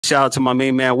Shout out to my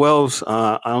main man Wells.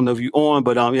 I don't know if you on,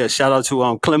 but yeah, shout out to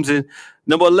Clemson.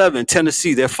 Number 11,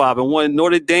 Tennessee, they're 5-1.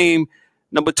 Notre Dame,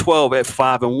 number 12 at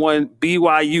 5-1.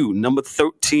 BYU, number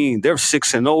 13, they're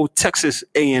 6-0. Texas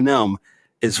A&M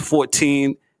is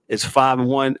 14, is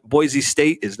 5-1. Boise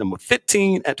State is number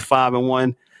 15 at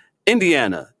 5-1.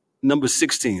 Indiana, number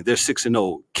 16, they're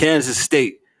 6-0. Kansas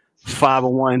State,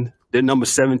 5-1. They're number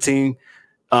 17.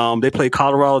 They played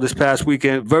Colorado this past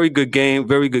weekend. Very good game.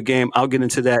 Very good game. I'll get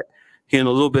into that here in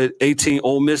a little bit. 18,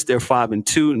 Ole Miss, they're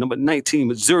 5-2. Number 19,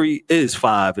 Missouri is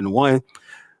 5-1.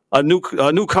 A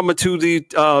newcomer to the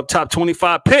top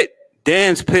 25, Pitt,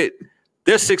 Dan's Pitt.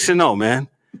 They're 6-0, man.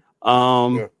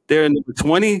 They're number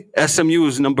 20. SMU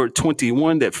is number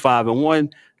 21. They're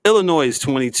 5-1. Illinois is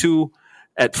 22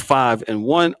 at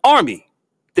 5-1. Army,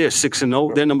 they're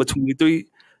 6-0. They're number 23.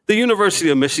 The University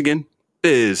of Michigan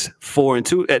is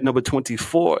 4-2 at number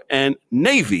 24, and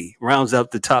Navy rounds out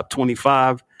the top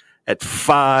 25 at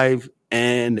 5-0.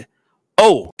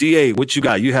 DA, what you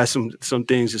got? You had some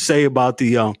things to say about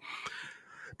the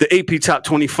AP top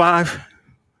 25.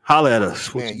 Holla at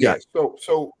us. What you got?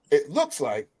 So it looks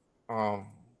like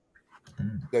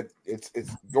that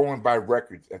it's going by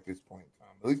records at this point in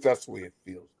time. At least that's the way it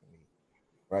feels to me,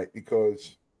 right?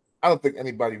 Because I don't think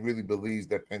anybody really believes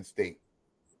that Penn State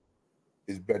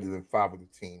is better than 5 of the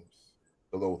teams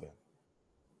below them.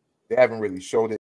 They haven't really showed it.